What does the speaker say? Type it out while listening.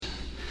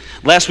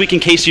Last week, in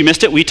case you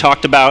missed it, we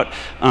talked about,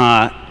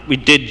 we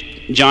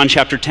did John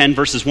chapter 10,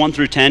 verses 1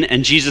 through 10,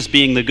 and Jesus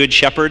being the good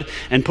shepherd,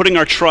 and putting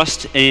our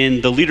trust in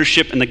the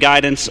leadership and the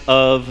guidance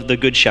of the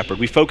good shepherd.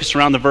 We focused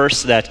around the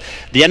verse that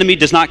the enemy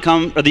does not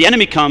come, or the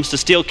enemy comes to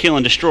steal, kill,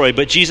 and destroy,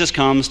 but Jesus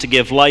comes to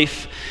give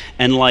life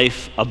and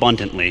life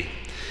abundantly.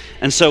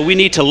 And so we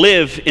need to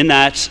live in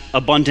that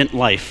abundant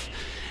life.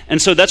 And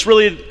so that's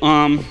really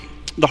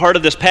the heart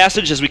of this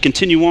passage as we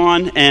continue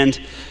on. And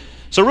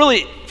so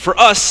really, for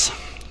us,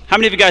 how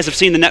many of you guys have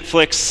seen the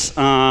Netflix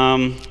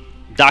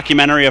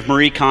documentary of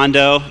Marie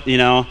Kondo? You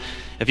know,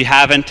 if you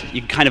haven't,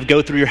 you kind of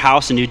go through your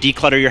house and you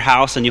declutter your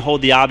house and you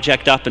hold the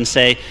object up and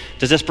say,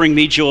 does this bring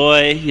me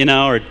joy? You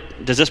know, or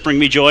does this bring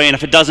me joy? And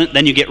if it doesn't,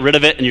 then you get rid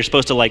of it and you're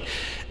supposed to like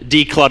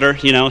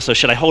declutter, you know. So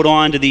should I hold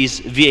on to these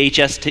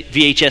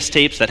VHS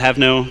tapes that have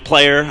no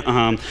player?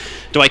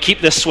 Do I keep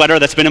this sweater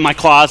that's been in my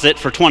closet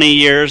for 20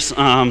 years?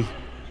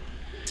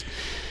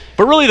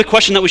 But really the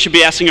question that we should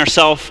be asking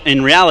ourselves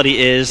in reality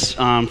is,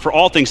 for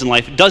all things in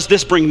life, does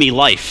this bring me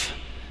life?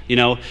 You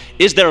know,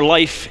 is there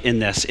life in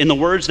this? In the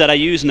words that I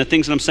use and the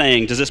things that I'm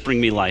saying, does this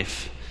bring me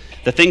life?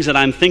 The things that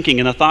I'm thinking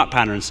and the thought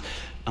patterns,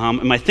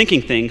 am I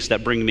thinking things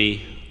that bring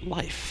me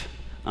life?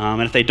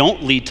 And if they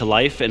don't lead to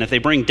life, and if they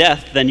bring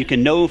death, then you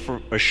can know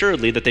for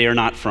assuredly that they are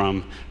not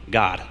from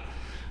God.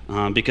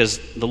 Because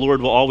the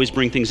Lord will always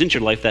bring things into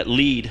your life that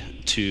lead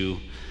to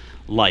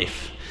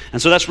life.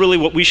 And so that's really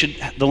what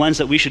the lens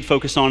that we should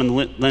focus on and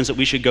the lens that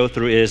we should go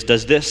through is,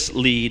 does this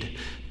lead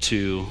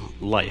to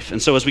life? And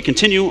so as we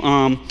continue,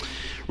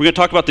 we're going to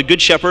talk about the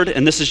Good Shepherd,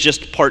 and this is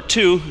just part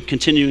 2,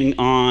 continuing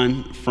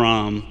on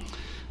from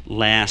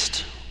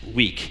last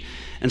week.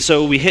 And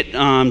so we hit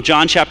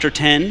John chapter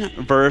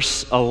 10,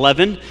 verse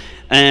 11,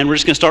 and we're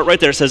just going to start right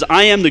there. It says,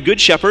 I am the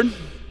Good Shepherd.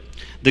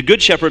 The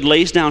Good Shepherd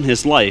lays down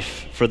his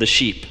life for the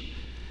sheep.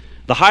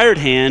 The hired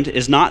hand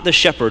is not the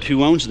shepherd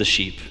who owns the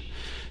sheep.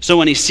 So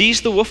when he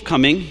sees the wolf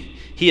coming,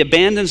 he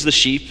abandons the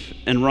sheep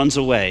and runs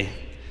away.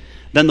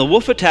 Then the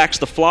wolf attacks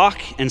the flock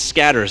and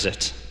scatters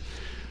it.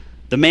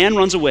 The man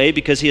runs away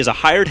because he is a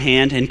hired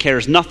hand and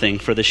cares nothing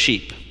for the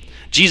sheep.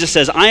 Jesus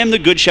says, I am the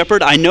good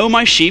shepherd. I know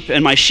my sheep,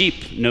 and my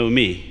sheep know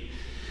me.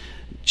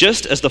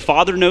 Just as the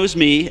Father knows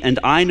me, and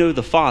I know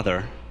the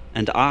Father,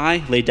 and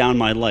I lay down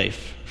my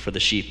life for the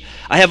sheep.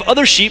 I have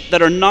other sheep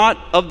that are not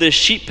of this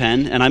sheep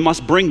pen, and I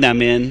must bring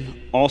them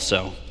in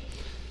also.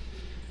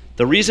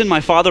 The reason my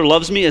Father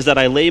loves me is that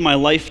I lay my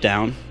life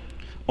down,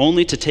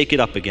 only to take it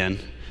up again.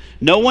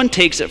 No one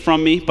takes it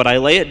from me, but I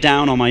lay it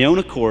down on my own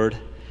accord.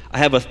 I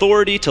have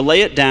authority to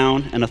lay it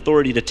down and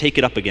authority to take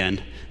it up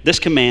again. This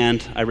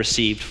command I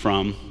received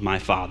from my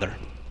Father.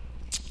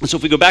 And so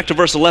if we go back to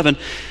verse 11,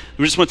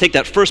 we just want to take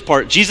that first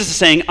part. Jesus is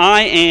saying,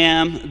 I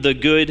am the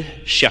good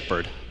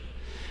shepherd.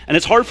 And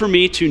it's hard for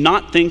me to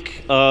not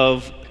think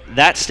of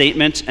that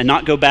statement and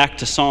not go back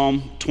to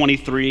Psalm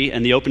 23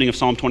 and the opening of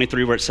Psalm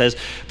 23 where it says,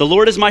 the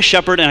Lord is my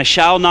shepherd and I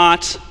shall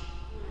not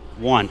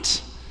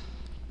want.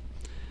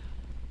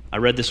 I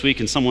read this week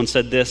and someone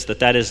said this,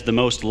 that is the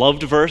most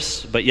loved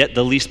verse, but yet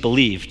the least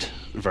believed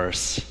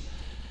verse.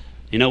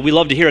 You know, we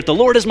love to hear it. The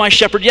Lord is my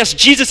shepherd. Yes,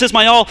 Jesus is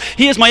my all.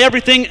 He is my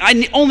everything.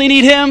 I only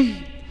need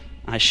him.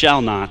 I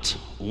shall not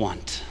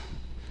want.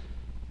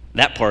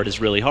 That part is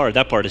really hard.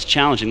 That part is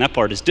challenging. That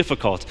part is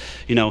difficult.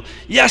 You know,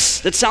 yes,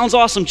 that sounds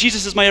awesome.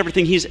 Jesus is my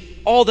everything. He's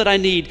all that I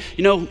need.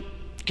 You know,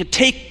 could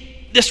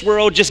take this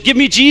world. Just give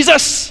me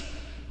Jesus.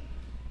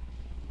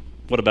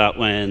 What about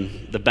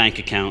when the bank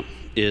account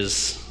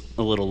is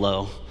a little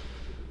low?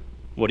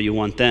 What do you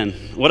want then?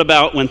 What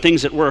about when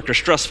things at work are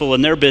stressful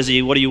and they're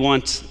busy? What do you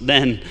want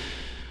then?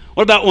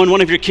 What about when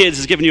one of your kids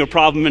is giving you a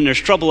problem and there's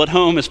trouble at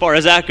home as far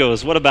as that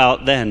goes? What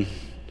about then?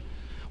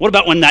 What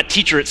about when that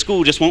teacher at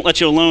school just won't let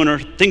you alone, or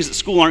things at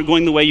school aren't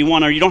going the way you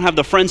want, or you don't have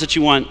the friends that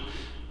you want?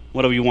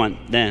 What do you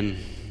want then?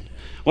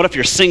 What if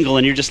you're single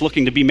and you're just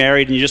looking to be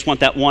married and you just want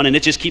that one and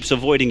it just keeps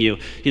avoiding you?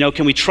 You know,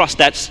 can we trust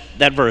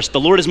that verse? The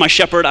Lord is my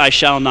shepherd, I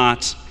shall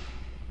not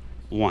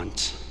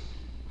want.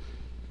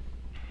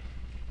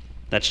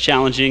 That's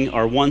challenging.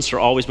 Our wants are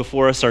always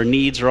before us. Our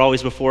needs are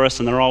always before us,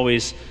 and they're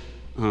always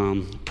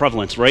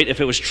prevalent, right? If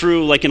it was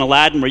true, like in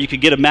Aladdin, where you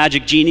could get a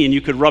magic genie and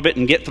you could rub it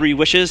and get 3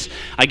 wishes,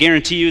 I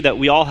guarantee you that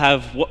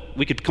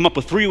we could come up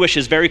with 3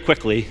 wishes very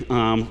quickly,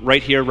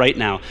 right here, right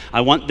now.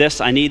 I want this,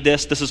 I need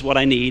this is what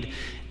I need,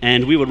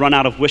 and we would run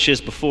out of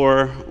wishes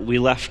before we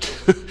left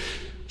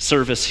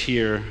service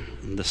here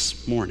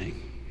this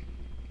morning.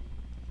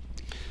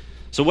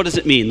 So what does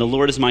it mean? The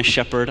Lord is my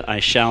shepherd, I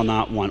shall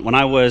not want. When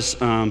I was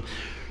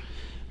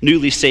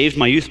newly saved,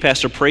 my youth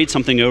pastor prayed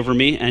something over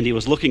me, and he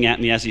was looking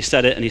at me as he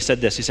said it, and he said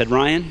this. He said,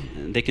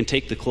 Ryan, they can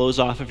take the clothes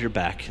off of your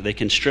back. They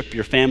can strip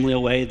your family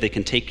away. They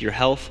can take your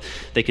health.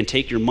 They can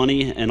take your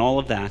money and all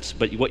of that.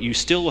 But what you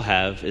still will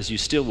have is you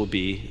still will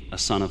be a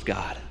son of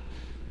God.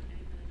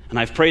 And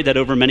I've prayed that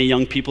over many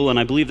young people, and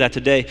I believe that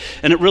today.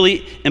 And it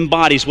really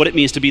embodies what it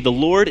means to be the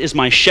Lord is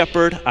my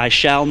shepherd, I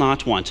shall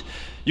not want.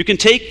 You can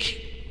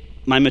take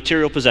my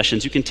material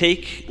possessions, you can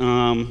take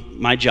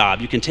my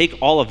job, you can take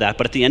all of that,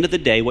 but at the end of the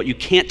day, what you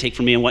can't take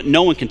from me and what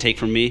no one can take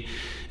from me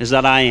is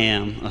that I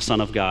am a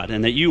son of God,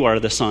 and that you are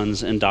the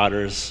sons and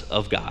daughters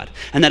of God.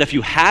 And that if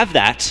you have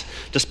that,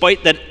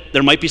 despite that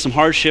there might be some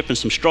hardship and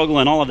some struggle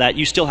and all of that,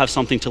 you still have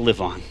something to live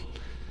on.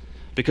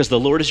 Because the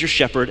Lord is your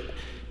shepherd,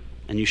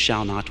 and you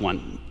shall not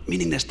want.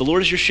 Meaning this, the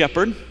Lord is your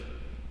shepherd,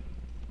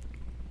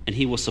 and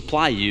he will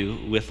supply you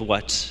with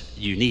what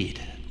you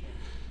need.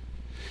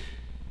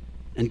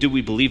 And do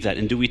we believe that?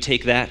 And do we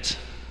take that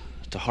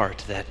to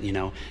heart? That,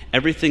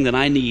 everything that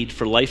I need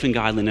for life and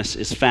godliness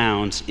is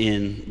found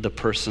in the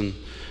person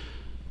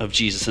of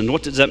Jesus. And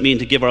what does that mean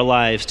to give our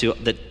lives to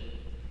the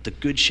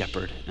good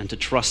shepherd and to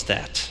trust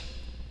that?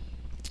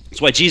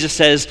 That's why Jesus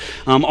says,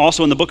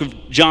 also in the book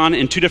of John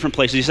in 2 different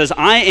places, he says,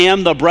 I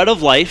am the bread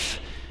of life,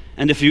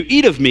 and if you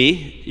eat of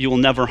me, you will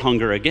never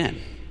hunger again.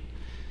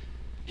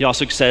 He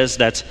also says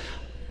that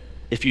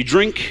if you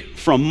drink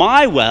from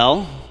my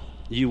well,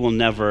 you will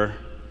never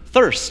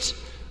thirst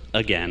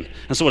again.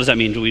 And so what does that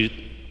mean? Do we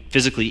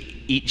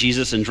physically eat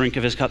Jesus and drink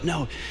of his cup?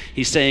 No.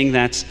 He's saying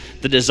that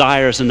the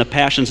desires and the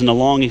passions and the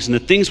longings and the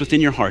things within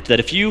your heart, that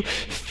if you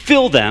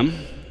fill them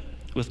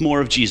with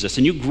more of Jesus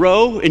and you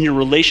grow in your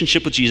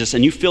relationship with Jesus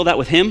and you fill that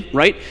with him,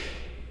 right?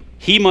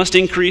 He must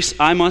increase,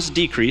 I must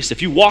decrease.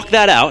 If you walk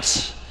that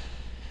out,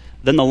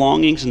 then the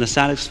longings and the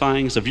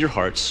satisfyings of your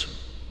hearts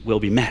will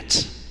be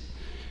met.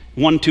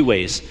 2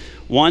 ways.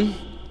 One,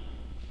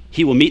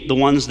 he will meet the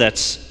ones that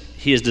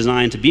he is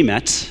designed to be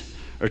met.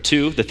 Or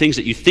 2, the things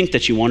that you think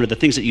that you want or the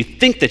things that you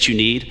think that you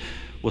need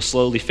will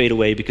slowly fade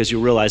away because you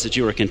realize that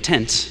you are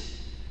content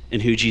in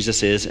who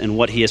Jesus is and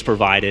what he has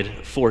provided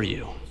for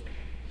you.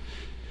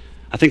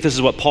 I think this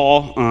is what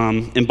Paul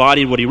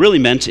embodied what he really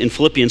meant in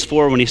Philippians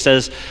 4 when he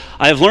says,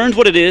 I have learned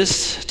what it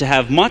is to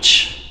have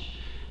much,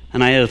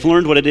 and I have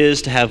learned what it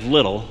is to have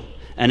little,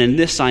 and in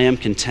this I am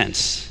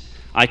content.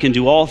 I can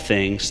do all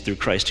things through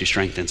Christ who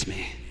strengthens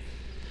me.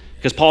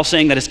 Because Paul's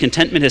saying that his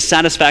contentment, his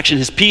satisfaction,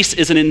 his peace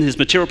isn't in his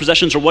material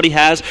possessions or what he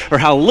has or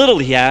how little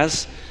he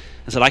has.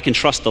 Is that I can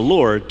trust the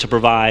Lord to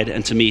provide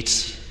and to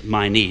meet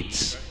my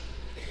needs.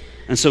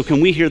 And so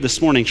can we here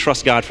this morning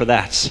trust God for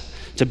that?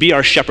 To be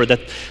our shepherd, that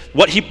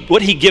what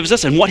he gives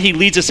us and what he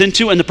leads us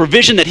into and the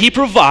provision that he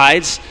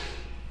provides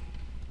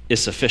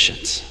is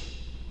sufficient.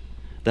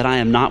 That I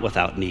am not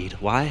without need.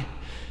 Why?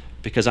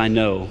 Because I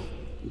know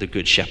the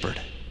good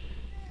shepherd.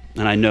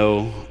 And I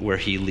know where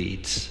he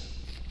leads.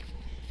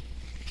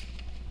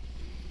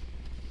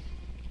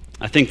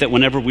 I think that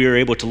whenever we are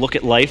able to look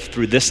at life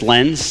through this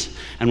lens,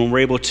 and when we're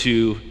able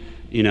to,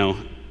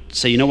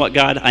 say, you know what,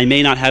 God, I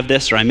may not have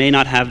this or I may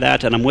not have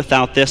that, and I'm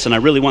without this and I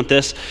really want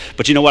this,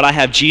 but you know what, I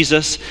have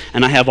Jesus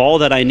and I have all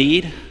that I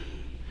need,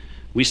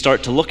 we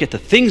start to look at the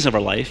things of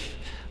our life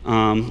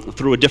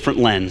through a different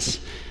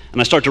lens.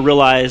 And I start to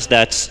realize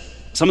that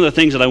some of the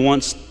things that I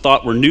once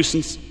thought were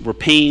nuisance, were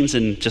pains,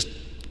 and just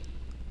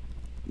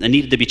that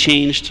needed to be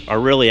changed are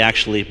really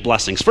actually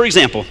blessings. For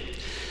example,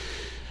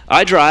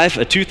 I drive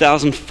a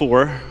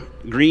 2004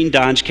 green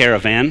Dodge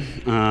Caravan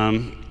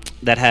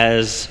that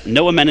has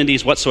no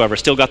amenities whatsoever.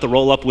 Still got the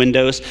roll-up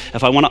windows.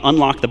 If I want to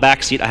unlock the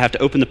back seat, I have to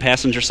open the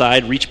passenger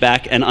side, reach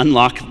back, and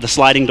unlock the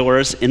sliding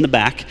doors in the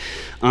back.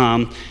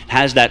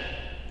 Has that,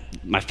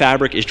 my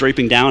fabric is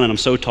draping down, and I'm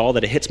so tall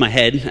that it hits my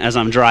head as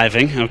I'm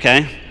driving,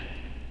 okay?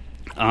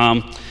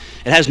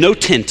 It has no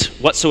tint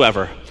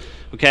whatsoever,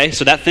 okay?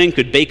 So that thing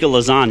could bake a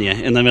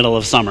lasagna in the middle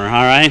of summer,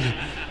 all right?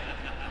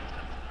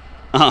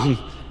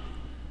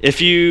 If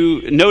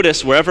you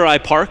notice, wherever I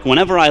park,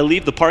 whenever I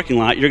leave the parking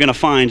lot, you're going to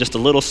find just a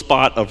little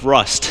spot of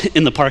rust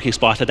in the parking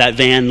spot that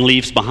van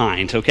leaves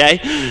behind, okay?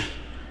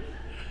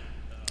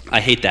 I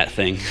hate that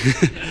thing.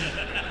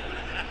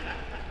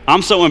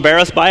 I'm so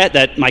embarrassed by it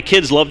that my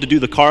kids love to do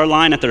the car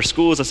line at their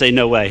schools. I say,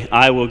 no way.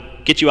 I will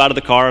get you out of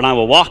the car and I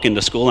will walk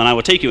into school and I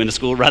will take you into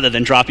school rather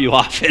than drop you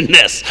off in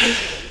this.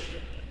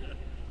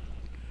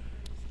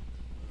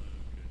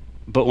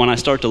 But when I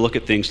start to look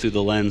at things through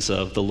the lens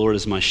of the Lord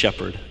is my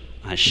shepherd,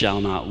 I shall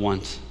not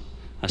want,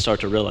 I start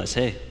to realize,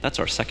 hey, that's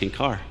our second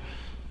car.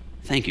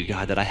 Thank you,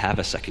 God, that I have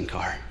a second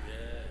car.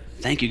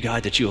 Thank you,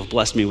 God, that you have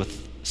blessed me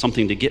with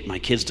something to get my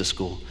kids to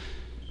school.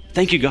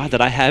 Thank you, God,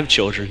 that I have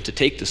children to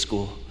take to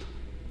school.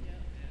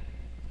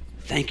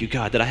 Thank you,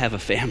 God, that I have a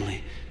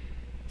family.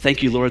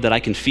 Thank you, Lord, that I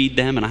can feed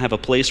them and I have a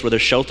place where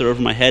there's shelter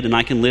over my head and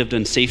I can live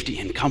in safety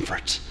and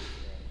comfort.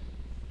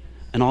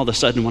 And all of a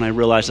sudden, when I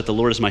realize that the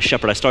Lord is my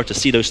shepherd, I start to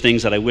see those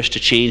things that I wish to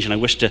change and I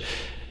wish to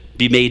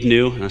be made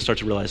new, and I start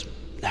to realize,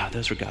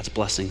 those are God's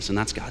blessings, and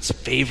that's God's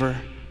favor,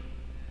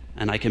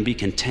 and I can be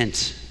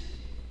content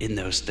in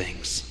those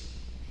things.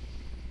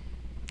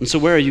 And so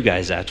where are you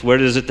guys at? Where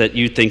is it that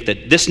you think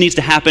that this needs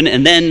to happen,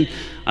 and then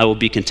I will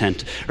be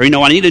content? Or, I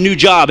need a new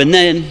job, and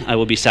then I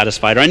will be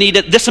satisfied. Or I need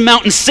this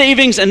amount in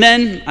savings, and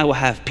then I will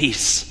have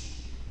peace.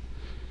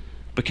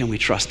 But can we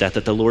trust that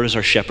the Lord is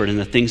our shepherd, and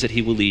the things that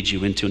he will lead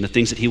you into, and the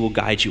things that he will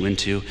guide you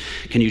into,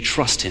 can you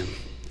trust him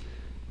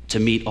to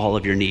meet all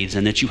of your needs,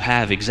 and that you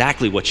have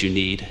exactly what you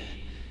need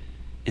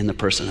in the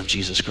person of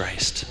Jesus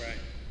Christ? Right.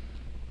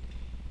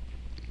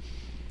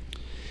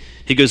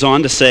 He goes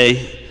on to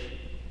say,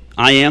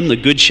 I am the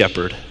good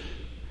shepherd,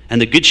 and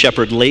the good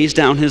shepherd lays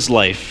down his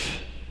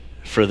life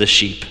for the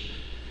sheep.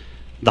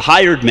 The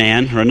hired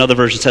man, or another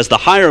version says the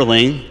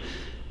hireling,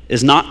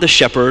 is not the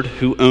shepherd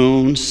who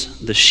owns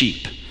the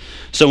sheep.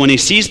 So when he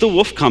sees the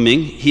wolf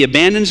coming, he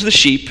abandons the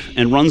sheep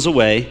and runs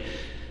away.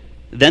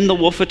 Then the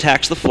wolf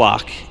attacks the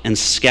flock and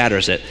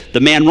scatters it. The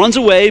man runs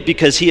away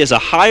because he is a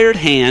hired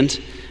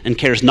hand and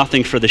cares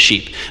nothing for the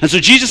sheep. And so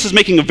Jesus is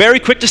making a very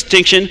quick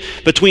distinction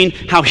between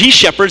how he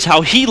shepherds,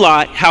 how he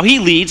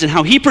leads, and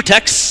how he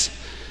protects,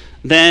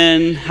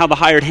 than how the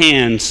hired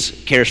hand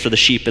cares for the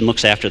sheep and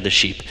looks after the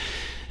sheep.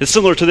 It's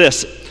similar to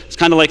this. It's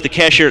kind of like the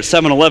cashier at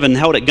 7-Eleven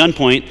held at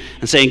gunpoint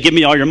and saying, "Give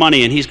me all your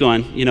money," and he's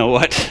going, "You know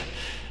what?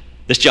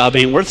 This job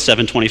ain't worth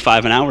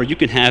 $7.25 an hour. You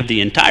can have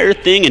the entire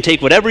thing and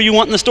take whatever you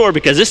want in the store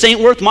because this ain't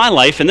worth my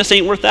life and this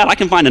ain't worth that. I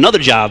can find another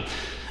job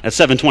at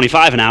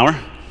 $7.25 an hour."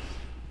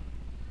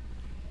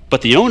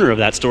 But the owner of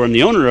that store and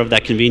the owner of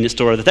that convenience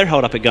store that they're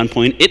held up at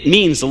gunpoint, it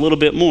means a little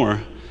bit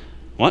more.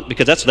 What?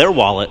 Because that's their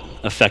wallet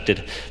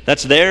affected.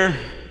 That's their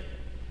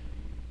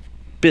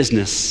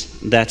business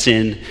that's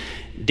in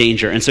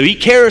danger. And so he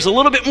cares a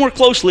little bit more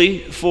closely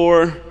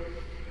for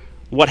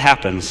what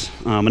happens.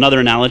 Another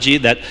analogy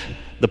that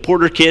the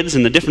Porter kids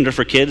and the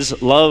different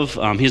kids love,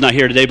 he's not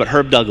here today, but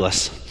Herb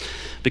Douglas.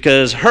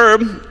 Because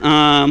Herb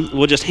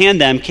will just hand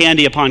them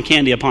candy upon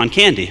candy upon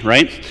candy,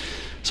 right?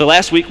 So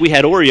last week we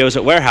had Oreos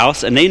at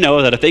Warehouse, and they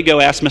know that if they go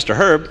ask Mr.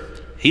 Herb,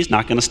 he's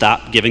not going to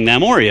stop giving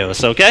them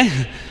Oreos,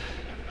 okay?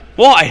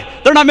 Why?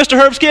 They're not Mr.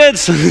 Herb's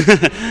kids.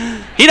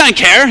 He doesn't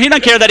care. He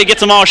doesn't care that he gets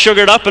them all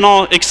sugared up and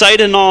all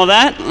excited and all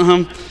that.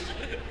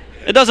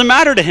 It doesn't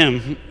matter to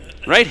him,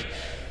 right?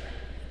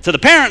 To the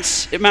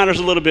parents, it matters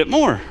a little bit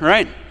more,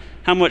 right?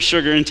 How much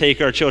sugar intake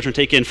our children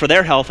take in for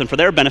their health and for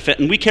their benefit,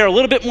 and we care a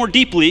little bit more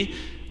deeply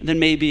than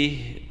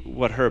maybe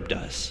what Herb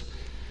does.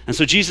 And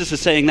so Jesus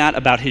is saying that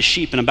about his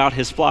sheep and about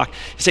his flock.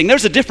 He's saying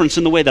there's a difference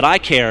in the way that I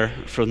care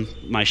for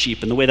my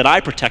sheep and the way that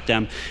I protect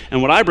them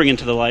and what I bring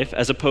into their life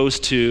as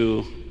opposed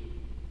to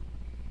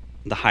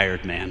the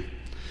hired man.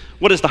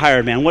 What is the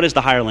hired man? What is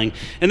the hireling?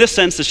 In this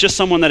sense, it's just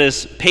someone that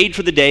is paid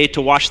for the day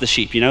to watch the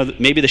sheep. You know,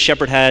 maybe the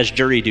shepherd has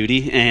jury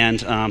duty, and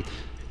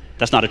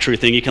that's not a true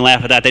thing. You can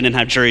laugh at that. They didn't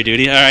have jury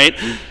duty, all right?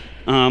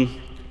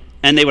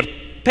 And they would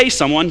pay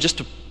someone just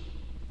to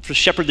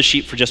shepherd the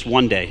sheep for just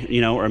one day,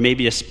 you know, or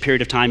maybe a period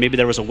of time. Maybe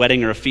there was a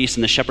wedding or a feast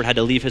and the shepherd had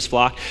to leave his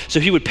flock. So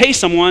he would pay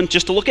someone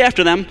just to look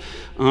after them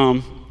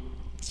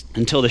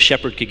until the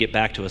shepherd could get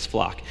back to his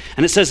flock.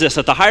 And it says this,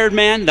 that the hired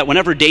man, that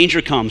whenever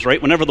danger comes,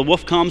 right, whenever the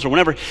wolf comes or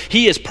whenever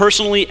he is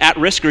personally at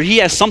risk or he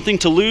has something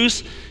to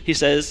lose, he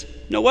says,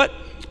 "You know what?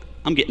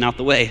 I'm getting out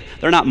the way.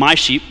 They're not my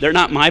sheep. They're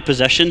not my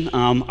possession.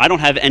 I don't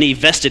have any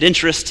vested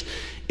interest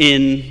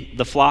in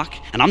the flock,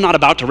 and I'm not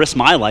about to risk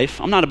my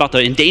life. I'm not about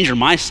to endanger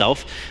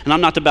myself, and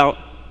I'm not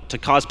about to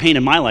cause pain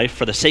in my life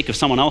for the sake of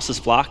someone else's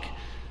flock."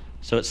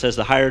 So it says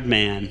the hired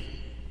man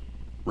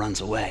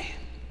runs away.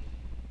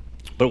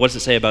 But what does it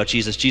say about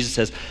Jesus? Jesus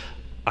says,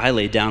 "I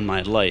lay down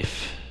my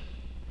life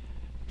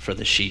for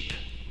the sheep."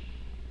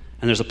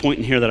 And there's a point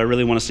in here that I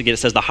really want us to get. It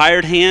says, the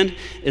hired hand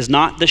is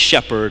not the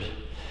shepherd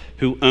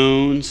who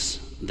owns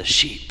the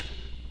sheep.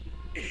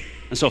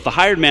 And so if the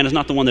hired man is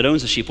not the one that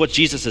owns the sheep, what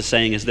Jesus is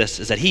saying is this,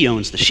 is that he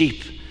owns the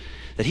sheep,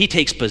 that he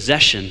takes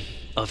possession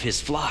of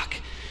his flock,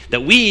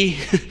 that we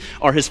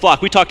are his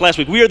flock. We talked last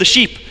week, we are the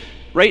sheep,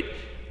 right?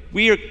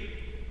 We are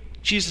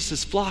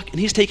Jesus' flock, and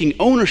he's taking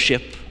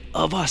ownership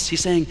of us.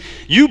 He's saying,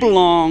 you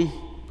belong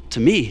to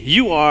me.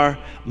 You are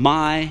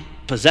my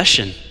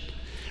possession,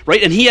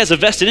 right? And he has a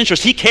vested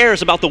interest. He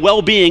cares about the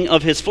well-being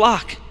of his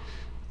flock.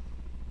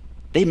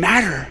 They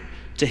matter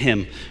to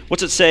him.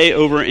 What's it say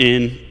over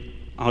in,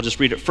 I'll just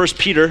read it, 1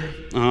 Peter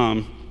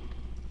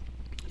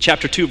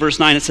chapter 2, verse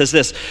 9. It says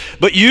this,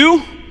 "But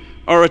you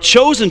are a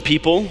chosen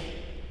people,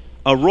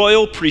 a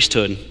royal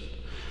priesthood,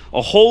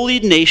 a holy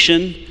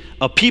nation,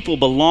 a people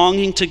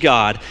belonging to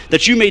God,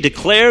 that you may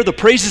declare the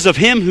praises of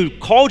him who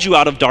called you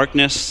out of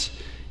darkness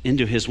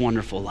into his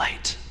wonderful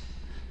light."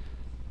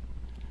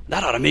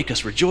 That ought to make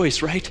us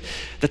rejoice, right?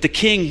 That the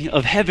King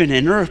of heaven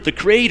and earth, the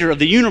creator of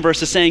the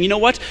universe, is saying, you know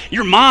what?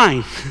 You're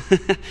mine.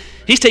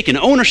 He's taking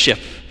ownership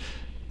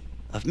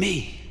of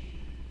me.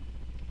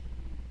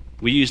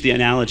 We use the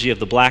analogy of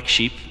the black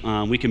sheep.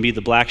 We can be the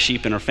black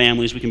sheep in our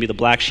families. We can be the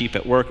black sheep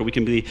at work, or we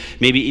can be,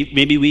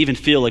 maybe we even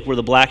feel like we're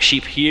the black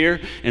sheep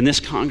here in this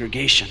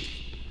congregation.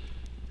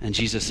 And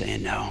Jesus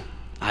saying, no,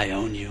 I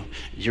own you.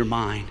 You're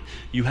mine.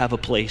 You have a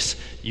place.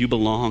 You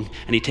belong.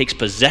 And he takes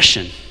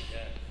possession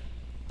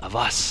of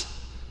us.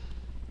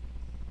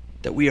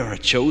 That we are a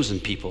chosen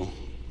people,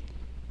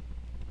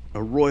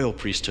 a royal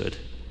priesthood,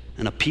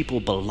 and a people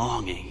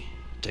belonging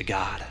to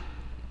God.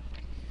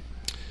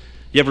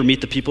 You ever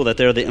meet the people that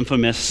they're the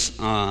infamous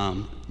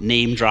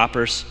name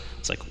droppers?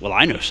 It's like, well,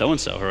 I know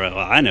so-and-so, or well,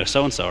 I know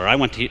so-and-so, or I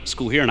went to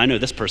school here and I know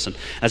this person,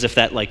 as if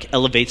that like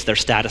elevates their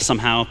status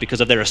somehow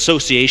because of their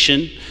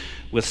association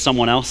with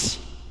someone else.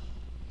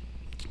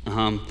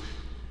 You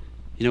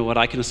know what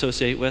I can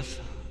associate with?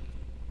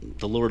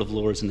 The Lord of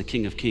Lords and the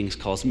King of Kings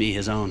calls me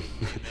his own.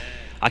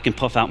 I can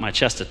puff out my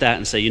chest at that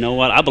and say, you know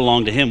what? I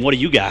belong to him. What do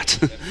you got?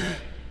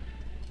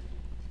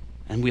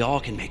 And we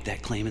all can make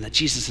that claim, and that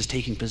Jesus is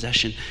taking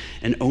possession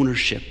and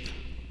ownership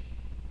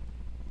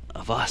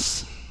of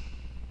us,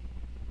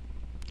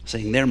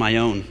 saying, they're my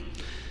own.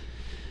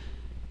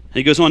 And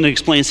he goes on to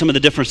explain some of the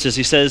differences.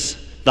 He says,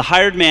 the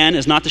hired man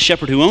is not the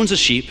shepherd who owns a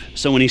sheep,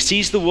 so when he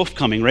sees the wolf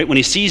coming, right, when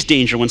he sees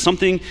danger, when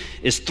something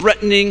is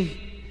threatening,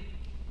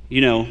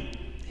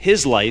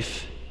 his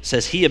life,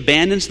 says he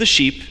abandons the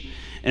sheep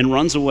and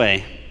runs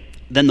away.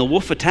 Then the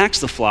wolf attacks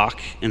the flock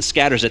and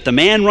scatters it. The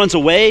man runs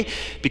away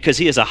because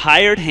he is a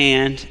hired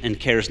hand and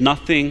cares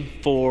nothing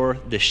for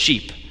the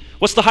sheep.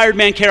 What's the hired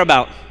man care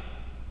about?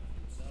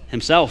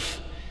 Himself.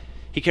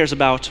 He cares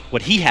about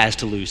what he has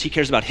to lose. He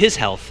cares about his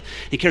health.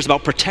 He cares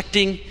about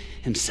protecting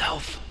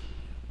himself.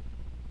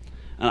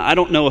 I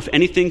don't know if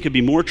anything could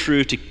be more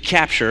true to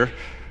capture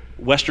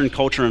Western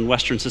culture and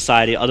Western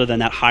society other than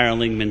that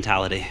hireling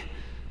mentality.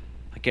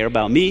 I care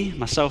about me,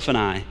 myself, and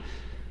I.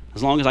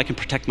 As long as I can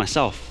protect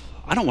myself.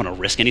 I don't want to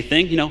risk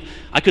anything.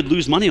 I could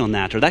lose money on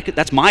that, or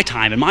that's my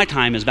time, and my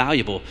time is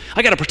valuable.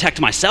 I got to protect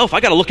myself.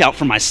 I got to look out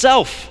for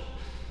myself.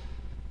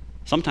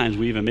 Sometimes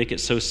we even make it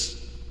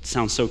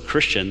sound so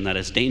Christian that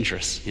it's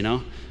dangerous,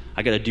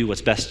 I got to do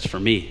what's best for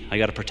me. I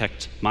got to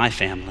protect my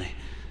family.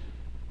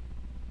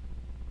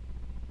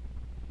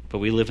 But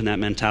we live in that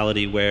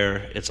mentality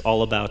where it's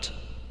all about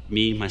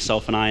me,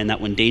 myself, and I, and that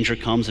when danger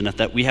comes and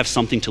that we have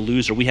something to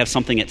lose or we have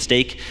something at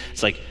stake,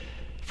 it's like,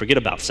 forget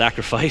about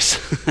sacrifice.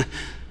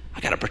 I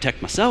got to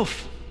protect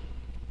myself.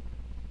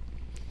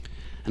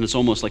 And it's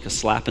almost like a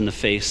slap in the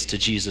face to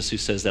Jesus, who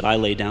says that I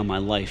lay down my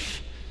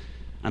life,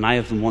 and I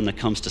am the one that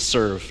comes to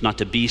serve, not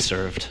to be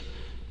served,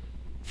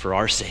 for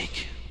our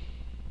sake.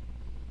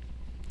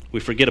 We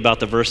forget about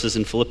the verses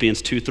in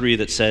Philippians 2:3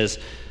 that says,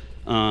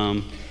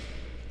 why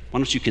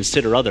don't you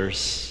consider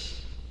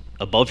others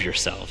above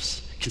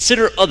yourselves?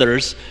 Consider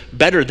others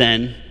better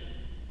than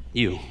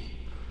you.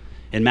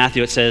 In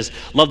Matthew it says,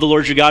 love the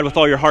Lord your God with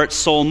all your heart,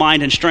 soul,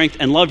 mind, and strength,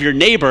 and love your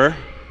neighbor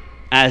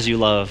as you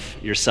love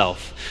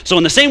yourself. So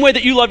in the same way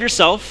that you love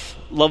yourself,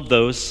 love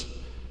those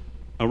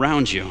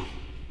around you.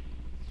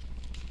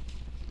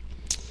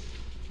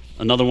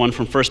 Another one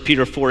from 1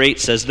 Peter 4:8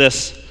 says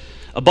this,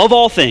 above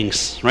all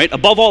things, right?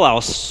 Above all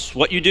else,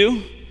 what you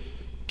do,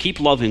 keep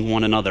loving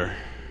one another,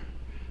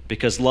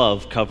 because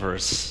love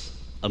covers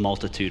a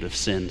multitude of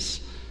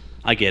sins.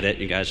 I get it.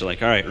 You guys are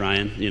like, all right,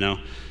 Ryan,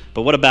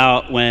 But what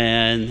about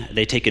when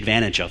they take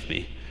advantage of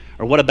me?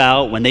 Or what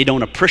about when they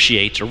don't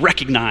appreciate or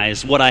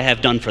recognize what I have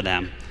done for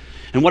them?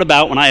 And what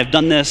about when I have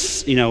done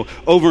this,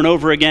 over and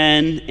over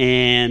again,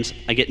 and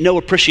I get no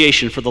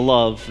appreciation for the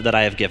love that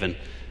I have given?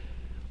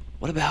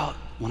 What about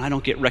when I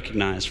don't get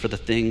recognized for the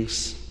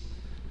things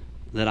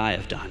that I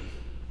have done?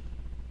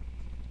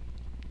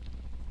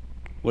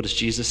 What does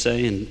Jesus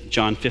say in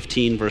John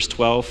 15, verse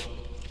 12?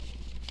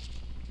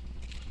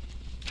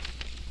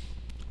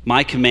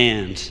 My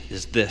command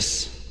is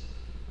this: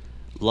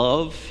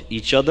 love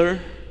each other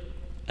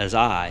as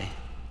I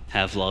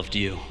have loved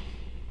you.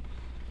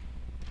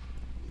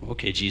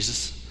 Okay,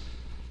 Jesus.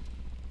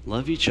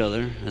 Love each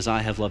other as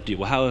I have loved you.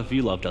 Well, how have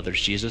you loved others,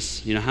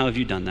 Jesus? How have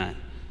you done that?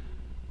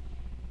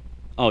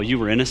 Oh, you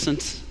were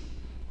innocent?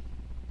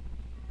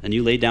 And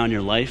you laid down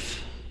your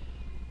life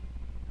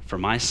for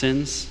my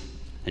sins?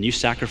 And you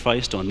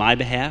sacrificed on my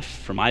behalf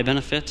for my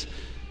benefit?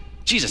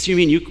 Jesus, you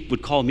mean you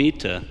would call me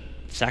to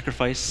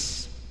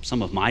sacrifice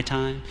some of my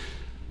time,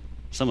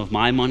 some of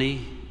my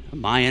money,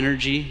 my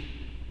energy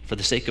for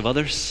the sake of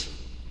others?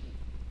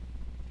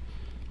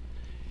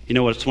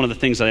 It's one of the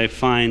things that I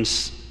find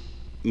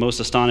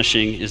most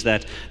astonishing is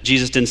that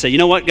Jesus didn't say, you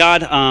know what,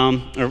 God,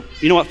 or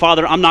you know what,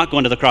 Father, I'm not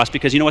going to the cross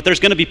because there's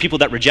going to be people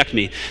that reject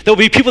me. There'll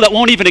be people that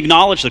won't even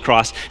acknowledge the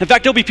cross. In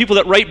fact, there'll be people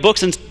that write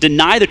books and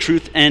deny the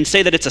truth and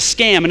say that it's a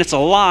scam and it's a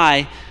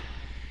lie.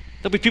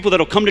 There'll be people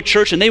that'll come to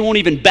church and they won't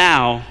even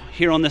bow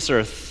here on this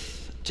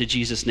earth to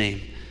Jesus'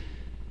 name.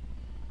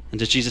 And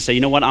does Jesus say,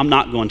 you know what, I'm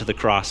not going to the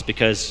cross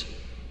because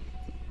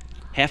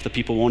half the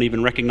people won't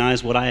even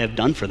recognize what I have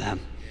done for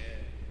them?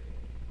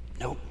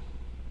 Nope.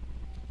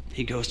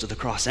 He goes to the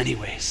cross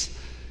anyways,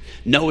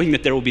 knowing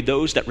that there will be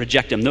those that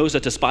reject him, those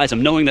that despise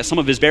him, knowing that some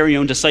of his very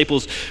own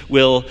disciples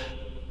will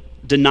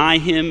deny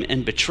him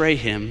and betray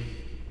him,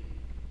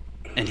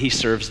 and he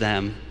serves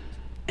them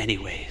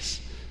anyways.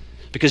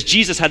 Because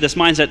Jesus had this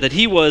mindset that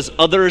he was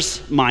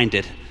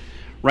others-minded,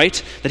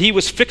 right? That he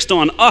was fixed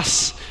on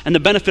us and the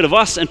benefit of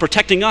us and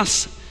protecting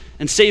us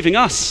and saving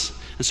us.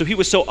 And so he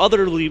was so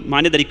otherly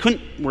minded that he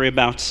couldn't worry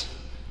about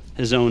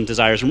his own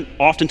desires. And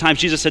oftentimes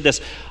Jesus said this,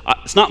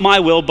 it's not my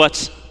will,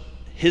 but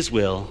his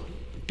will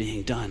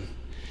being done.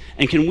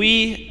 And can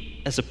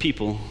we, as a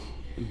people,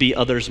 be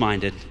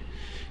others-minded?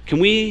 Can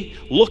we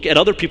look at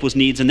other people's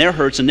needs and their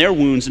hurts and their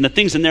wounds and the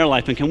things in their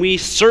life, and can we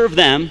serve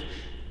them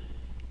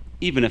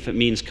even if it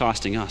means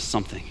costing us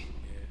something?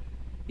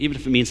 Even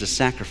if it means a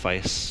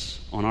sacrifice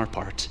on our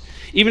part?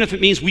 Even if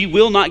it means we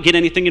will not get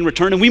anything in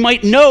return, and we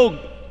might know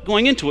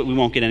going into it we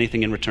won't get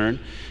anything in return,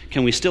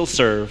 can we still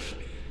serve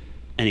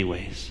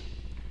anyways?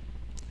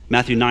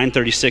 Matthew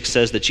 9:36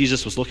 says that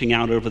Jesus was looking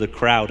out over the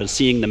crowd and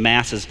seeing the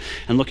masses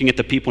and looking at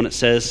the people, and it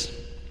says,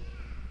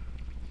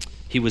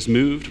 He was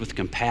moved with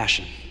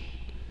compassion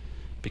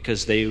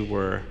because they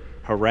were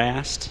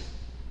harassed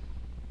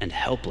and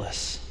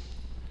helpless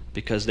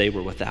because they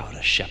were without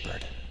a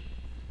shepherd.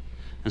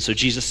 And so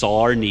Jesus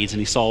saw our needs, and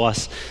he saw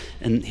us,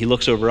 and he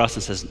looks over us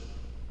and says,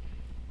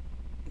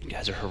 you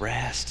guys are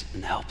harassed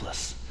and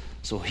helpless.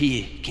 So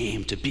he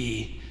came to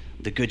be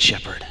the good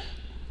shepherd.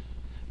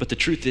 But the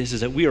truth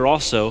is that we are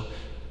also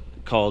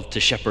called to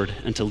shepherd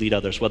and to lead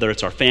others, whether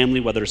it's our family,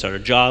 whether it's our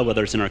job,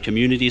 whether it's in our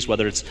communities,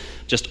 whether it's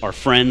just our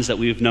friends that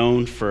we've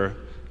known for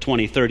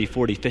 20, 30,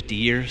 40, 50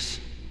 years.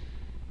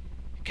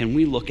 Can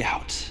we look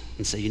out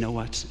and say, you know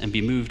what, and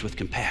be moved with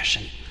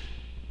compassion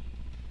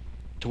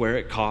to where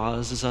it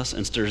causes us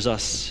and stirs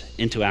us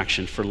into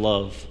action for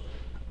love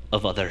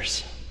of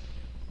others?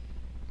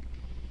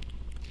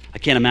 I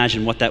can't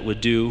imagine what that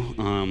would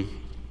do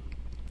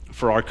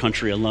for our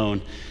country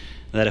alone,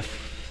 that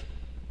if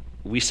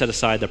we set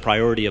aside the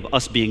priority of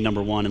us being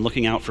number one and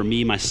looking out for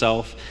me,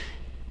 myself,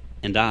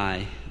 and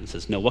I, and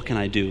says, no, what can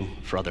I do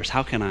for others?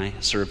 How can I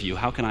serve you?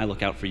 How can I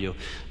look out for you?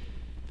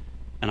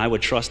 And I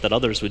would trust that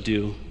others would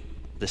do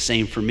the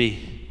same for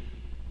me.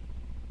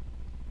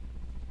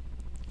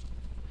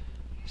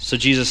 So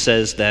Jesus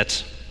says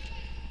that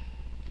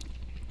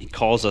he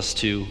calls us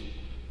to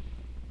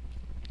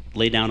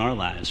lay down our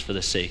lives for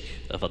the sake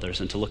of others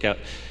and to look out.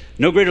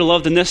 No greater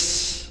love than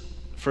this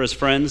for his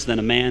friends than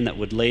a man that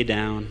would lay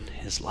down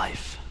his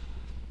life.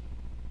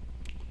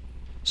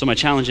 So my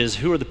challenge is,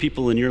 who are the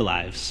people in your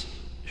lives?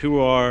 Who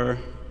are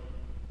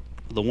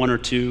the one or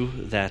two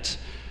that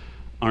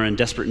are in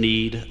desperate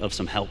need of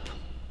some help,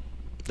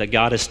 that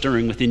God is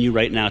stirring within you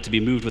right now to be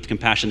moved with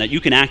compassion, that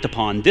you can act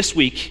upon this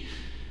week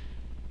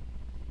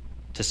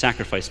to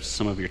sacrifice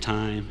some of your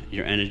time,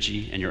 your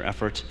energy, and your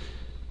effort,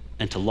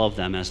 and to love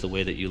them as the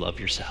way that you love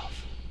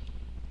yourself,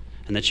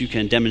 and that you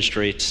can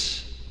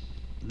demonstrate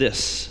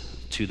this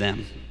to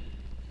them.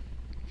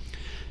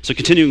 So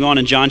continuing on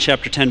in John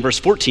chapter 10, verse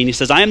 14, he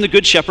says, I am the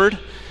good shepherd.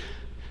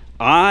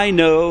 I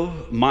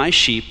know my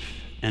sheep,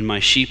 and my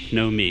sheep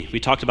know me. We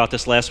talked about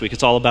this last week.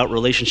 It's all about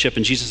relationship,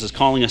 and Jesus is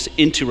calling us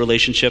into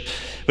relationship.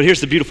 But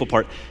here's the beautiful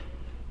part.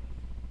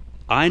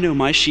 I know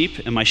my sheep,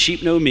 and my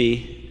sheep know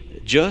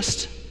me,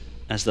 just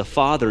as the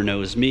Father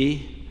knows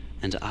me,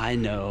 and I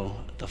know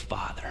the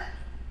Father.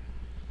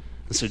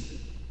 And so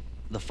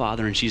the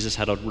Father and Jesus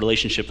had a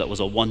relationship that was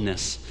a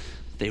oneness.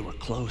 They were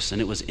close,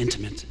 and it was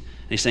intimate.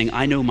 And he's saying,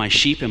 I know my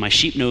sheep, and my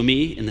sheep know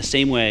me in the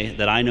same way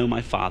that I know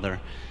my Father,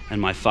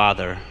 and my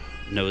Father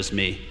knows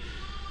me.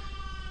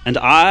 And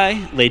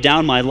I lay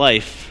down my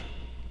life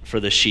for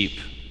the sheep.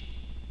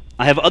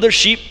 I have other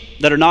sheep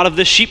that are not of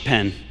this sheep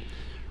pen,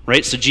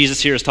 right? So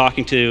Jesus here is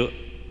talking to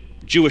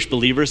Jewish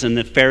believers and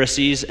the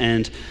Pharisees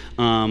and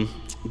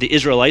the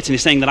Israelites, and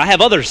he's saying that I have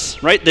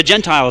others, right? The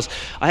Gentiles.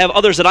 I have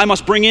others that I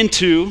must bring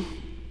into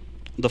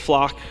the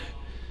flock.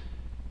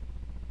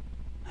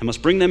 I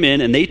must bring them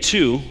in, and they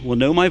too will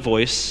know my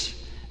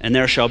voice, and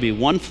there shall be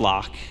one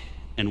flock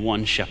and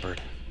one shepherd.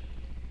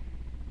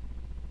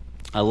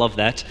 I love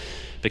that,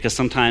 because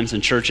sometimes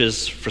in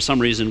churches, for some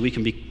reason, we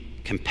can be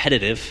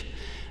competitive,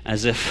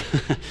 as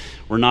if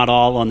we're not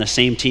all on the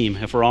same team,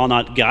 if we're all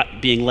not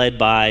being led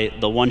by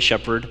the one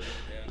shepherd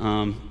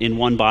in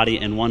one body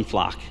and one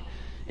flock.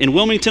 In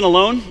Wilmington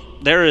alone,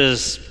 there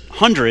is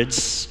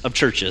hundreds of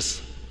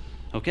churches,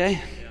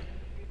 okay?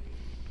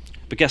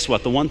 But guess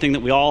what? The one thing that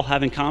we all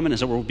have in common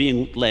is that we're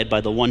being led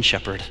by the one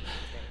shepherd,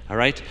 all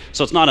right?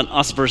 So it's not an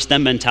us versus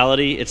them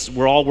mentality. It's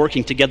we're all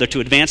working together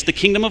to advance the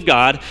kingdom of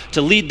God,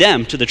 to lead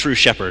them to the true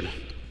shepherd.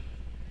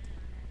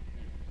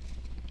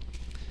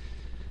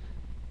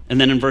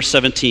 And then in verse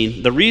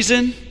 17, the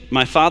reason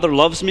my Father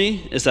loves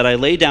me is that I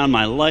lay down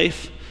my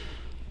life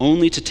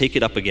only to take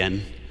it up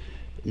again.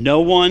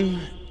 No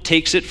one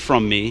takes it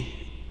from me,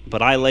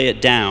 but I lay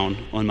it down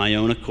on my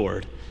own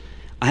accord.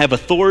 I have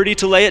authority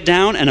to lay it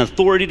down and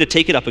authority to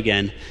take it up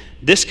again.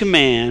 This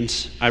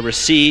command I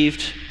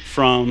received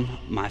from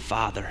my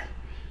Father.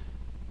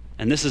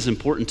 And this is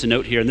important to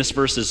note here, and this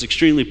verse is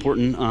extremely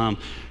important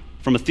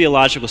from a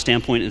theological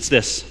standpoint. It's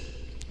this,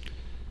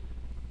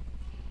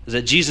 is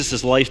that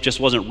Jesus' life just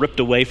wasn't ripped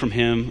away from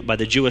him by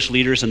the Jewish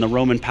leaders and the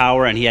Roman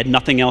power, and he had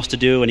nothing else to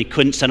do, and he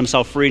couldn't set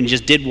himself free, and he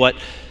just did what,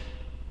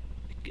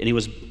 and he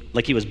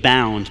was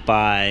bound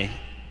by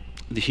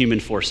the human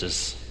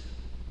forces.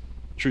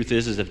 Truth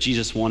is if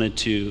Jesus wanted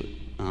to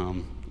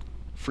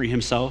free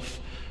himself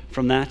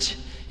from that,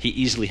 he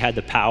easily had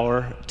the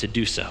power to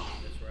do so. That's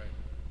right.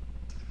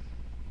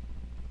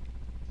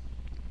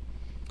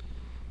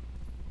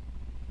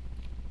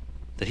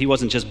 That he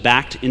wasn't just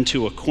backed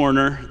into a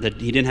corner, that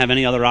he didn't have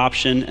any other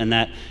option, and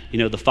that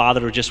the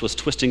Father just was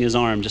twisting his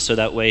arm just so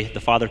that way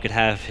the Father could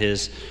have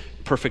his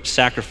perfect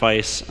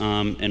sacrifice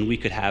and we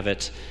could have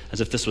it,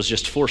 as if this was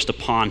just forced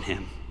upon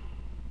him.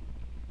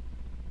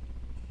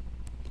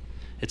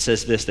 It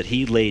says this, that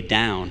he laid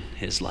down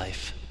his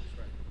life.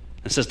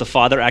 It says the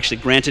Father actually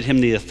granted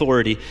him the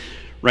authority,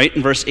 right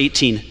in verse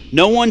 18.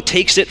 No one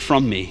takes it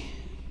from me,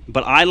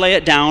 but I lay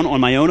it down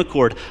on my own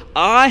accord.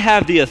 I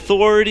have the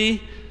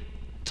authority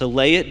to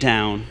lay it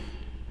down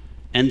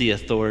and the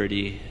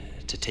authority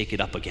to take it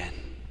up again.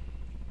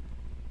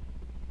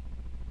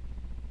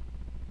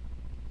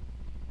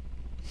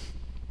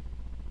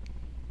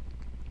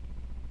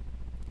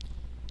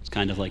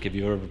 kind of like if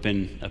you've ever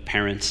been a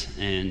parent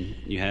and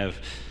you have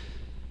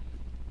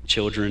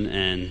children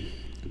and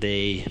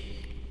they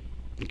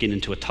get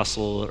into a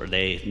tussle or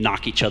they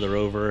knock each other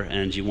over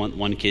and you want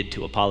one kid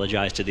to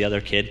apologize to the other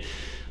kid.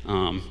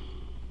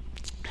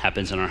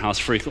 Happens in our house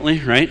frequently,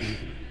 right?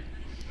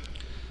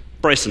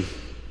 Bryson,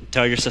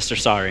 tell your sister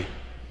sorry.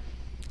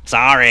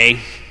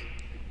 Sorry.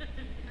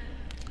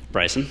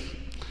 Bryson,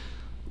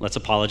 let's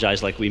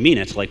apologize like we mean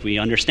it, like we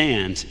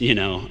understand,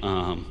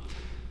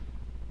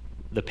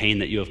 the pain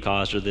that you have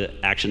caused or the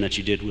action that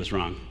you did was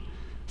wrong.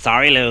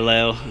 Sorry,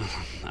 Lulu. All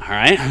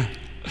right?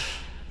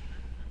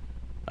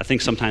 I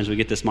think sometimes we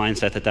get this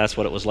mindset that that's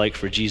what it was like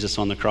for Jesus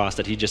on the cross,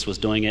 that he just was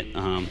doing it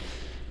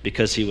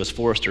because he was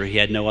forced or he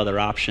had no other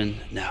option.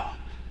 No.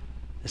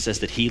 It says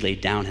that he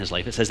laid down his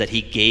life. It says that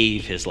he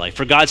gave his life.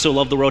 For God so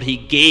loved the world, he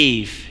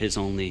gave his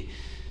only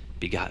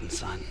begotten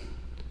Son.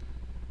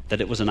 That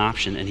it was an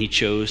option, and he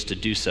chose to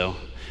do so.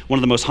 One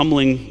of the most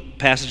humbling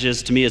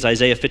passages to me is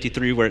Isaiah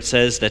 53, where it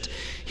says that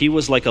he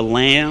was like a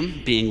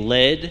lamb being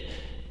led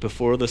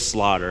before the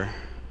slaughter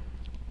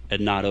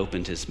and not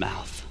opened his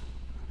mouth.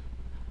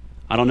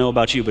 I don't know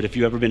about you, but if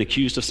you've ever been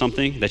accused of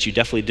something that you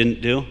definitely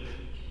didn't do,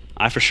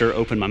 I for sure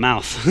opened my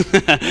mouth.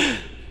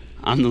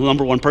 I'm the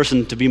number one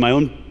person to be my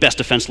own best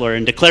defense lawyer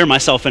and declare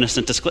myself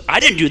innocent. I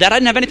didn't do that. I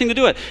didn't have anything to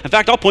do with it. In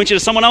fact, I'll point you to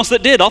someone else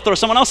that did. I'll throw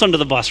someone else under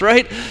the bus,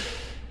 right?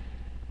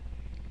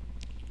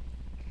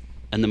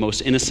 And the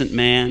most innocent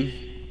man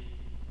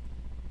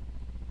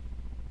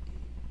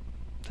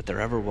that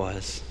there ever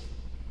was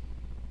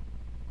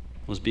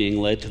being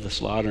led to the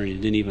slaughter, and he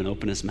didn't even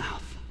open his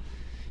mouth.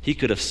 He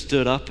could have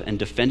stood up and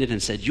defended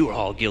and said, you are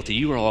all guilty,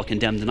 you are all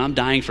condemned, and I'm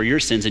dying for your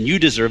sins, and you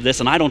deserve this,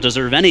 and I don't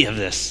deserve any of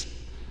this.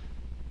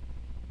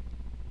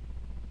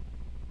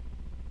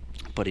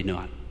 But he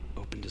not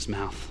opened his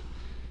mouth,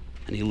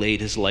 and he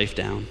laid his life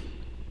down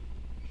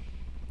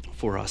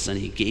for us, and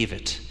he gave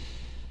it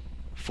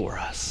for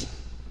us.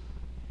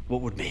 What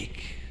would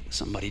make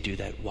somebody do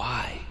that?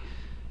 Why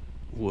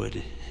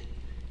would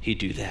he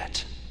do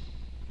that?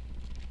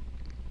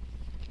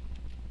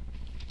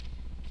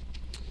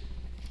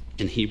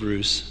 In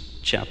Hebrews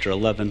chapter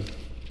 11, let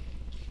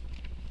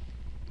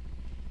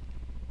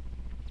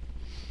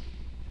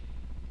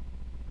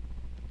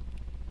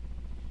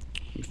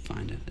me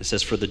find it. It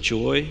says, for the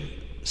joy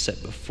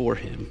set before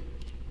him.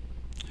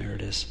 There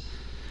it is.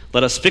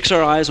 Let us fix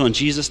our eyes on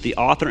Jesus, the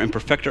author and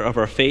perfecter of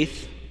our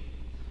faith,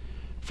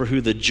 for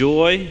who the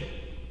joy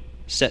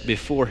set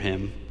before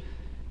him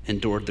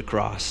endured the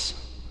cross,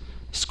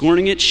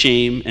 scorning its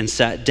shame, and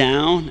sat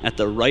down at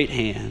the right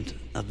hand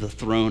of the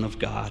throne of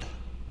God.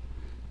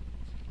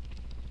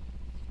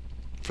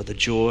 For the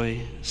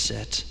joy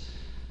set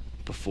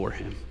before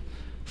him.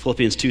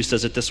 Philippians 2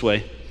 says it this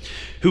way,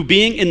 who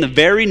being in the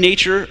very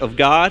nature of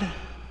God,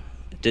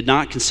 did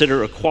not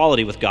consider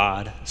equality with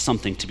God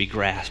something to be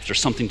grasped or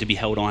something to be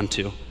held on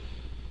to.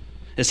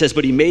 It says,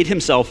 but he made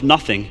himself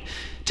nothing,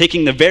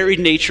 taking the very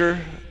nature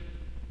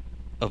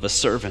of a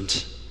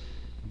servant,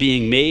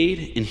 being made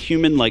in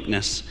human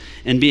likeness,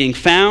 and being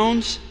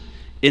found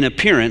in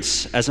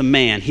appearance as a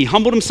man. He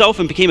humbled himself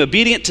and became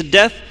obedient to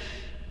death,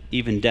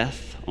 even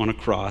death on a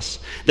cross.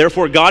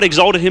 Therefore God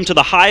exalted him to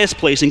the highest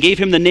place and gave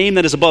him the name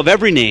that is above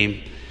every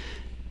name,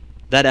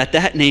 that at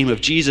that name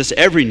of Jesus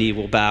every knee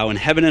will bow in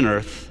heaven and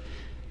earth,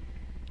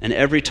 and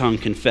every tongue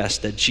confess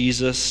that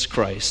Jesus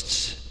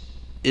Christ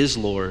is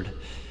Lord,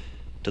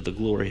 to the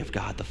glory of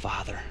God the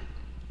Father.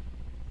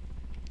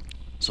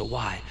 So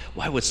why?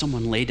 Why would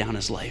someone lay down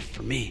his life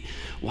for me?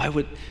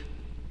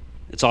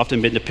 It's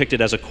often been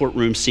depicted as a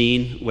courtroom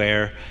scene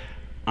where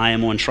I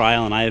am on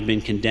trial and I have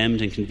been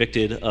condemned and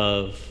convicted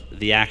of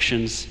the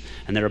actions,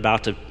 and they're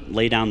about to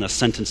lay down the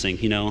sentencing,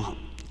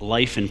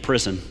 life in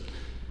prison.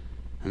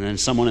 And then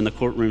someone in the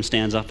courtroom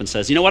stands up and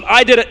says, you know what,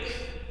 I did it.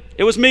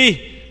 It was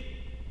me.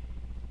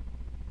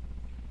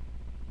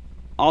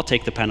 I'll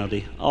take the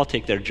penalty. I'll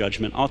take their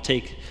judgment. I'll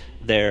take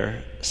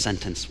their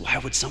sentence. Why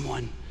would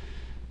someone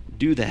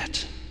do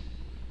that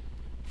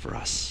for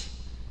us?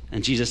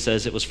 And Jesus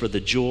says it was for the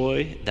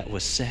joy that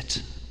was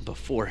set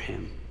before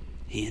him.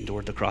 He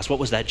endured the cross. What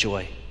was that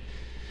joy?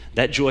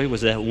 That joy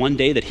was that one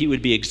day that he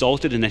would be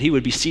exalted and that he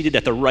would be seated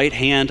at the right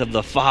hand of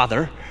the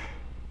Father,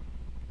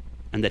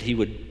 and that he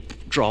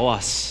would draw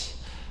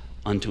us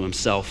unto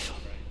himself.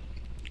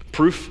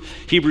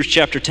 Proof, Hebrews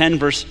 2,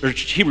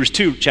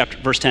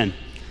 verse 10.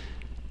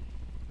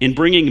 In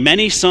bringing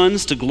many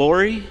sons to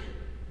glory,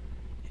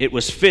 it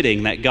was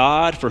fitting that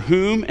God, for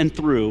whom and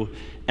through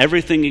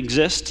everything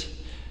exists,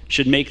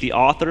 should make the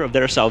author of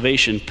their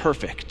salvation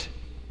perfect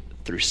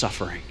through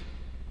suffering.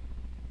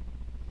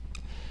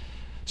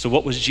 So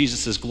what was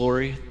Jesus'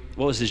 glory?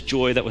 What was his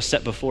joy that was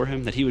set before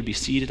him? That he would be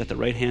seated at the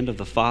right hand of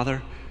the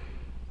Father,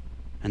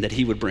 and that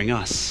he would bring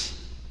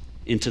us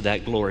into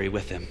that glory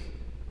with him.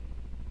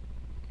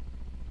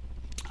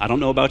 I don't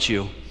know about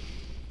you,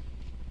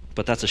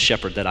 but that's a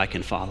shepherd that I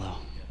can follow.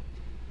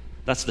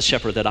 That's the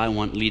shepherd that I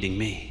want leading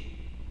me.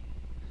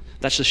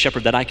 That's the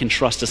shepherd that I can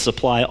trust to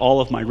supply all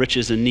of my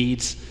riches and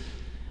needs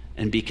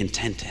and be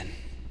content in.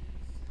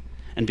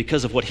 And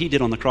because of what he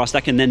did on the cross,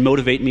 that can then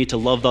motivate me to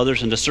love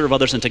others and to serve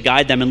others and to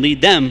guide them and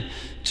lead them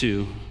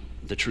to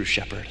the true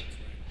shepherd.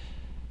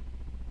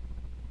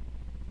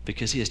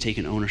 Because he has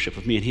taken ownership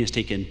of me and he has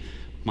taken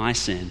my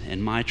sin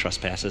and my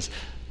trespasses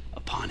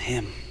upon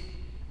him.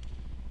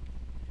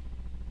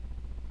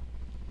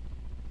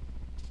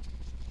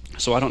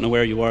 So I don't know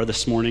where you are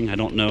this morning. I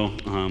don't know,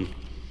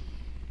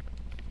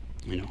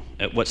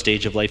 at what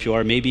stage of life you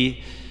are.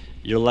 Maybe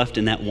you're left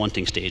in that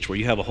wanting stage where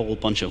you have a whole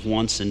bunch of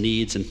wants and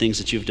needs and things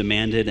that you've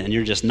demanded, and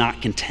you're just not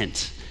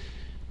content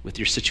with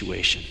your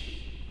situation.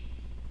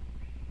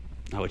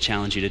 I would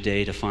challenge you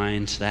today to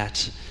find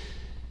that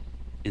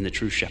in the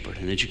true shepherd,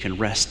 and that you can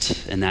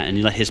rest in that and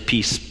you let his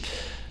peace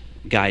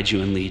guide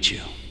you and lead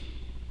you.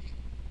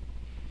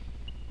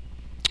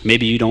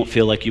 Maybe you don't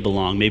feel like you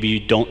belong. Maybe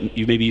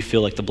you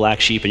feel like the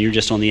black sheep and you're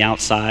just on the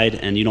outside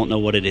and you don't know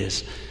what it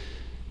is.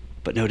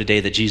 But know today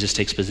that Jesus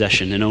takes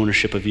possession and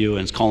ownership of you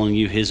and is calling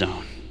you his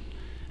own,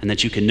 and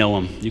that you can know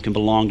him. You can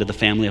belong to the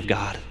family of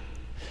God.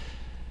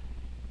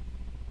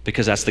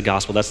 Because that's the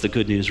gospel. That's the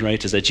good news,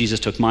 right? Is that Jesus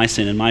took my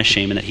sin and my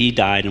shame and that he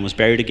died and was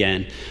buried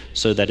again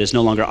so that it's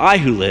no longer I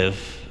who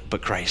live,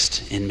 but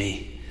Christ in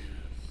me.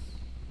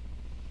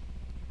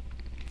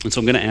 And so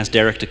I'm going to ask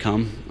Derek to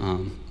come.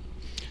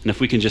 And if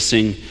we can just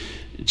sing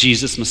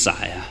Jesus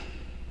Messiah.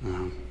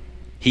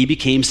 He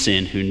became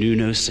sin who knew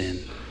no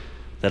sin,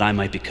 that I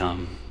might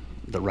become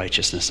the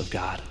righteousness of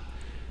God.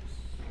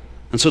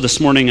 And so this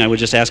morning I would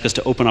just ask us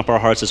to open up our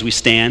hearts as we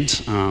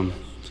stand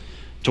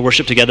to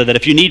worship together, that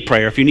if you need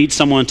prayer, if you need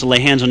someone to lay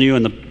hands on you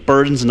and the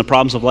burdens and the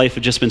problems of life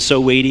have just been so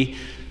weighty,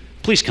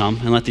 please come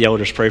and let the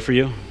elders pray for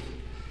you.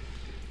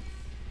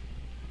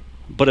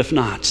 But if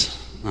not,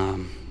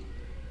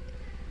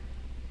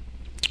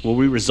 will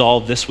we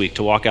resolve this week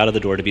to walk out of the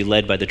door to be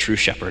led by the true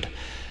shepherd,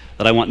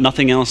 that I want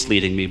nothing else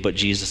leading me but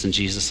Jesus and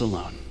Jesus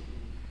alone.